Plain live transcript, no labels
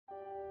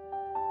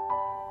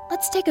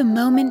let's take a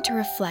moment to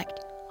reflect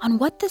on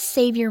what the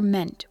Savior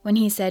meant when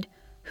he said,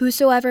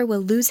 "Whosoever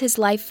will lose his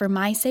life for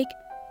my sake,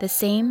 the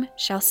same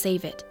shall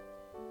save it."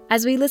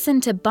 As we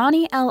listen to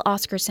Bonnie L.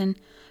 Oscarson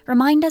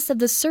remind us of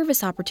the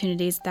service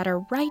opportunities that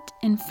are right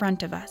in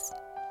front of us.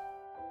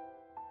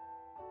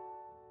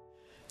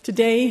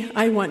 Today,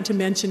 I want to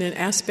mention an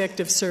aspect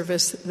of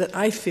service that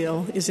I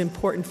feel is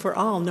important for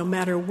all, no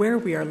matter where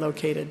we are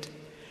located.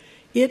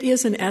 It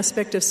is an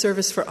aspect of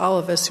service for all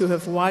of us who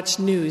have watched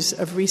news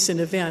of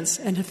recent events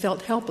and have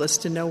felt helpless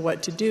to know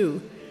what to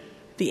do.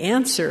 The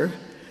answer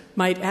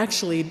might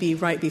actually be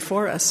right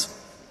before us.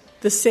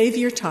 The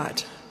Savior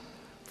taught,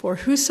 "For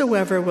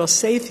whosoever will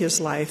save his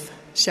life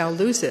shall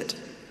lose it,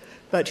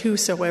 but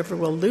whosoever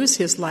will lose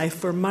his life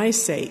for my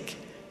sake,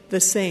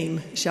 the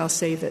same shall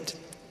save it."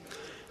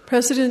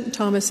 President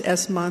Thomas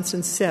S.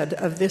 Monson said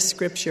of this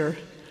scripture,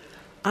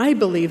 "I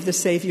believe the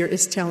Savior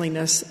is telling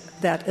us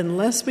that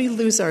unless we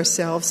lose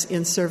ourselves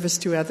in service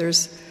to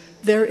others,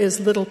 there is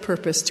little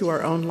purpose to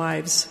our own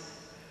lives.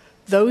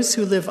 Those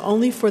who live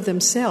only for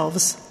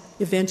themselves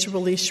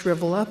eventually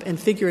shrivel up and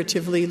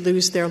figuratively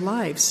lose their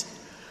lives,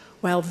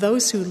 while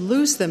those who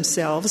lose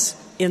themselves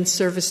in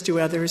service to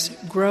others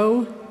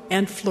grow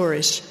and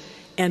flourish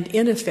and,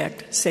 in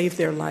effect, save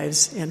their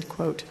lives," end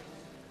quote.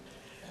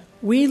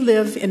 We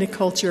live in a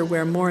culture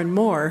where more and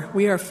more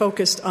we are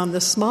focused on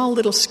the small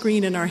little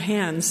screen in our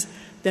hands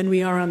than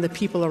we are on the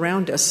people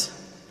around us.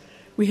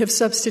 We have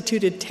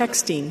substituted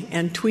texting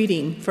and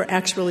tweeting for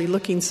actually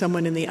looking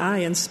someone in the eye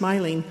and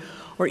smiling,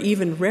 or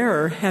even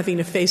rarer, having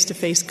a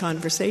face-to-face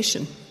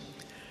conversation.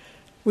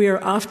 We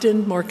are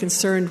often more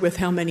concerned with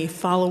how many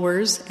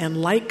followers and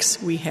likes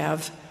we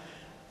have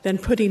than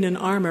putting an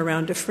arm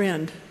around a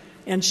friend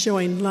and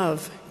showing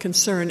love,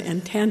 concern,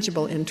 and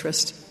tangible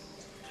interest.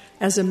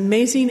 As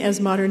amazing as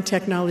modern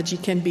technology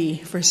can be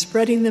for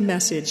spreading the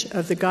message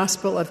of the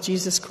gospel of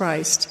Jesus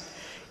Christ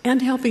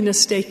and helping us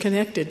stay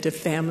connected to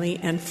family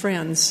and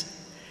friends,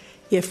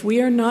 if we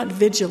are not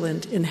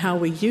vigilant in how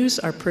we use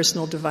our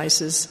personal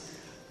devices,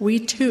 we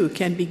too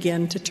can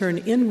begin to turn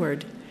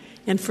inward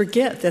and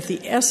forget that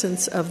the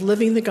essence of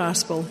living the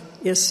gospel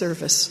is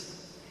service.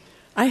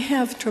 I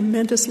have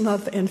tremendous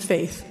love and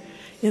faith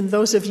in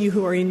those of you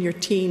who are in your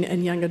teen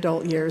and young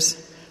adult years.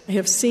 I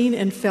have seen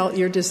and felt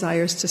your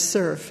desires to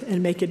serve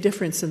and make a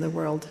difference in the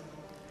world.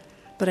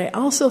 But I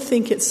also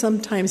think it's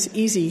sometimes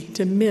easy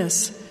to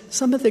miss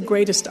some of the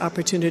greatest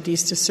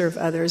opportunities to serve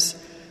others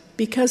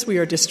because we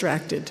are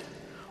distracted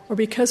or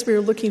because we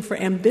are looking for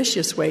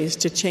ambitious ways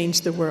to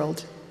change the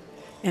world.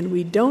 And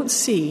we don't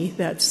see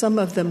that some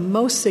of the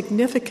most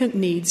significant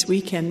needs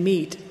we can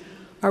meet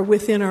are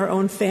within our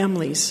own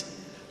families,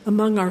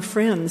 among our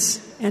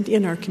friends, and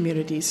in our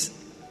communities.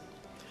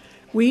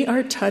 We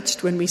are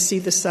touched when we see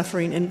the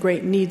suffering and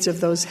great needs of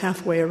those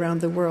halfway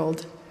around the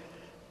world,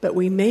 but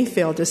we may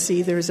fail to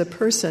see there is a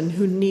person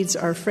who needs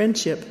our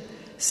friendship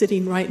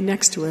sitting right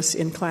next to us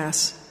in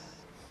class.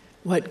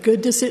 What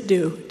good does it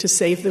do to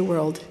save the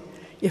world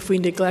if we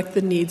neglect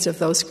the needs of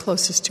those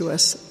closest to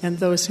us and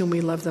those whom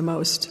we love the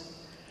most?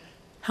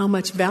 How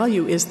much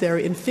value is there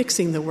in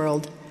fixing the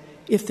world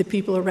if the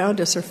people around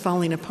us are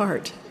falling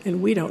apart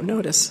and we don't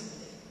notice?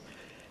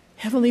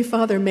 Heavenly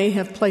Father may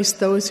have placed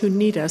those who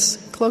need us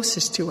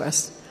closest to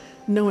us,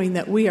 knowing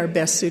that we are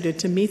best suited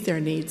to meet their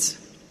needs.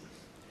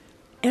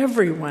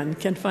 Everyone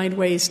can find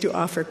ways to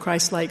offer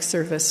Christ-like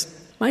service.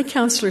 My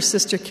counselor,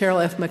 Sister Carol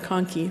F.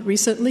 McConkie,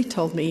 recently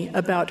told me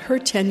about her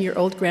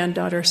 10-year-old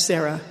granddaughter,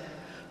 Sarah,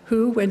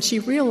 who, when she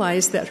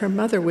realized that her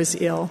mother was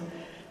ill,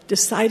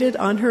 decided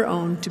on her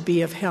own to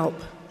be of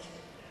help.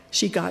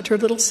 She got her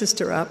little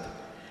sister up,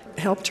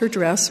 helped her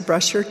dress,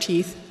 brush her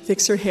teeth,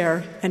 fix her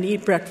hair, and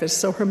eat breakfast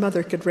so her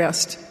mother could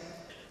rest.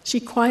 She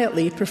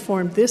quietly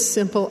performed this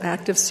simple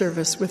act of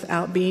service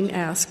without being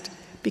asked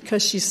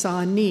because she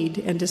saw a need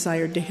and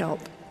desired to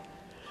help.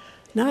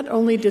 Not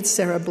only did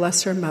Sarah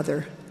bless her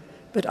mother,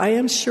 but I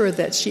am sure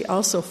that she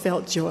also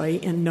felt joy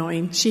in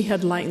knowing she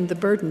had lightened the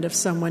burden of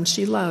someone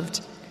she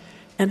loved,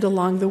 and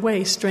along the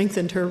way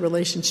strengthened her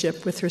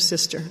relationship with her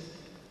sister.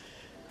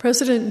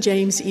 President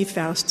James E.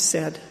 Faust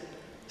said,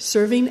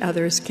 "Serving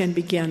others can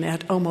begin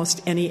at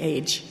almost any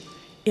age.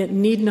 It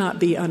need not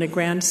be on a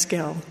grand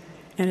scale,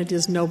 and it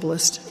is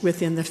noblest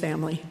within the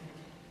family."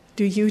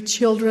 Do you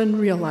children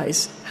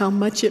realize how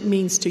much it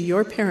means to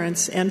your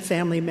parents and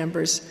family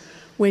members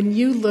when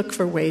you look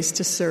for ways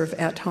to serve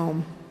at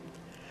home?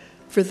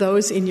 For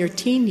those in your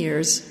teen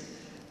years,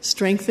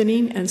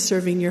 strengthening and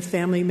serving your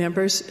family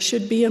members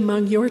should be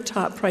among your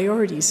top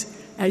priorities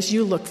as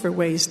you look for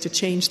ways to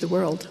change the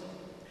world.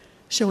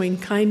 Showing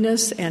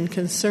kindness and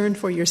concern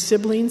for your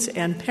siblings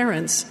and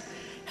parents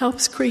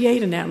helps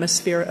create an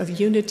atmosphere of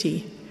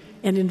unity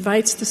and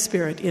invites the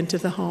Spirit into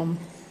the home.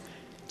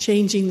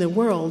 Changing the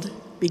world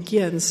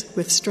begins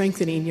with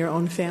strengthening your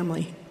own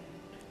family.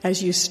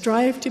 As you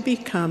strive to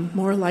become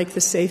more like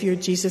the Savior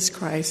Jesus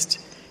Christ,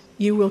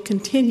 you will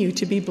continue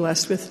to be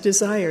blessed with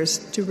desires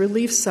to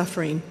relieve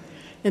suffering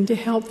and to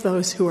help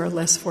those who are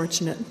less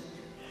fortunate.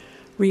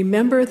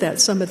 Remember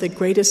that some of the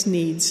greatest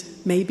needs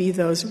may be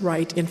those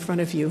right in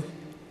front of you.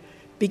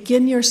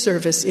 Begin your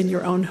service in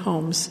your own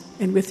homes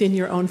and within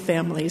your own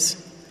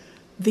families.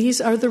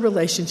 These are the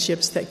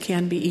relationships that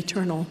can be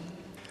eternal,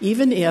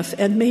 even if,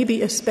 and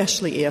maybe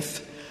especially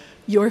if,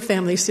 your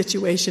family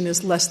situation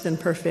is less than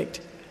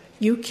perfect.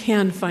 You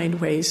can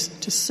find ways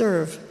to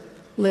serve,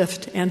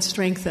 lift, and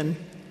strengthen.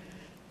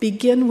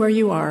 Begin where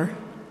you are,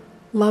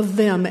 love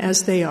them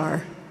as they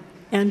are,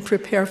 and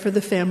prepare for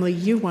the family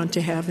you want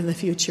to have in the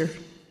future.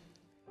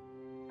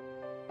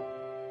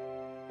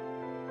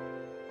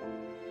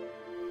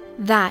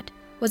 That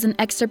was an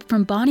excerpt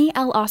from Bonnie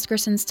L.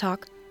 Oscarson's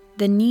talk,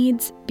 The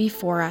Needs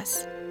Before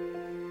Us.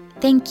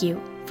 Thank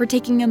you for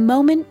taking a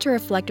moment to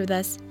reflect with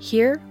us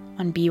here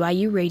on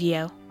BYU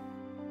Radio.